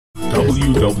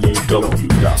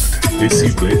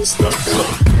www.desiblitz.com.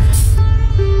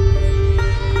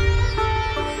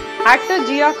 Actor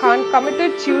Jia Khan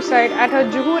committed suicide at her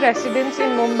Juhu residence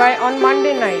in Mumbai on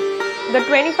Monday night. The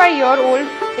 25-year-old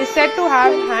is said to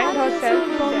have hanged herself to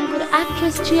Bollywood death.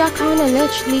 actress Jia Khan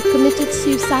allegedly committed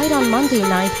suicide on Monday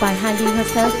night by hanging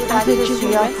herself at her Juhu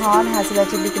Jia residence. Khan has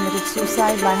allegedly committed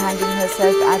suicide by hanging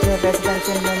herself at her residence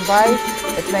in Mumbai.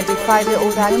 The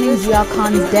 25-year-old actress Jia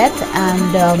Khan's death,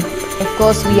 and of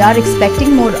course we are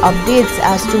expecting more updates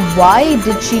as to why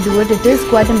did she do it. It is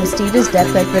quite a mysterious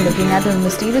death that we're looking at, a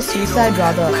mysterious suicide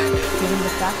rather, given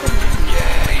the fact that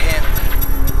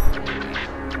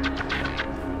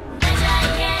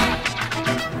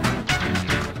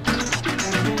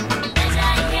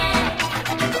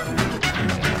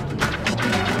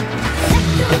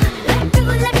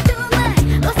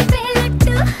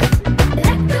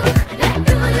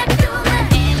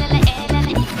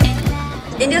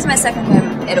India's my second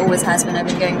home. It always has been. I've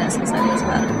been going there since I was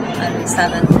about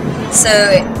 7. So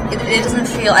it doesn't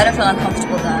feel, I don't feel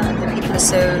uncomfortable there. The people are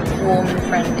so warm and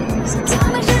friendly. So it's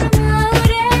nice.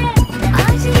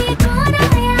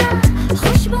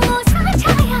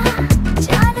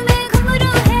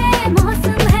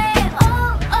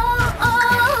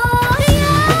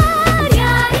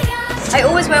 I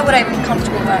always wear what I'm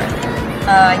comfortable wearing.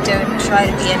 I don't try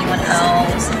to be anyone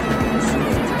else.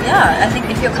 Yeah, I think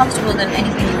if you're comfortable, then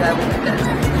anything you wear will look good.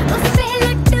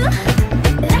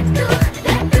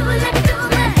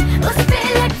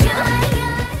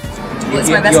 What's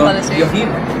my best quality? Your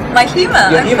humor. My humor?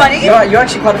 I'm funny? You're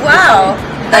actually quite a Wow.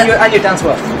 And your dance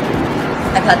well.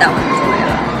 I've had that one before,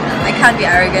 yeah. I can be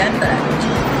arrogant, but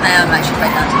I am actually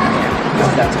quite down to earth.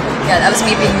 You're down to earth. Yeah, that was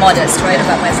me being modest, right,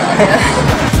 about myself, yeah.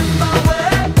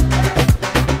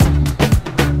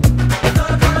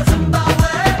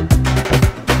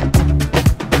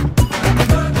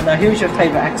 Now, who's your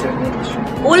favourite actor in the industry?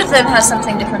 All of them have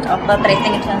something different to offer, but I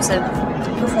think in terms of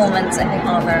performance, I think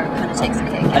Amar kind of takes the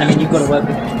cake. And I mean, you've got to work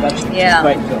with him. Yeah.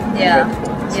 Great film. Yeah.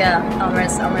 Yeah. Amar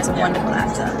is a wonderful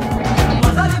actor.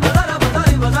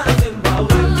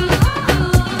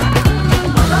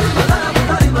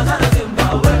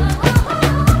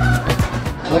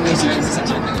 What music is it?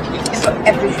 It's got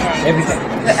everything. Everything.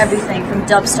 It's got everything from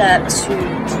dubstep to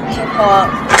hip hop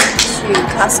to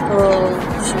classical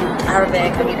to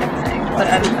Arabic. I mean everything. But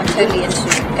I'm totally into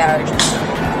garage and stuff.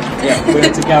 Yeah, we're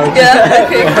into garage. Yeah.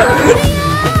 Okay. Cool.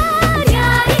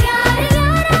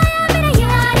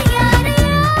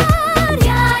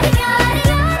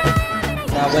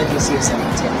 Now, where do you see yourself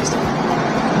in 10 years' time?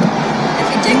 I've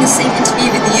been doing the same interview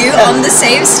with you on the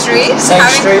same street, Same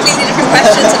having street. completely different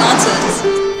questions and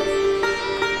answers.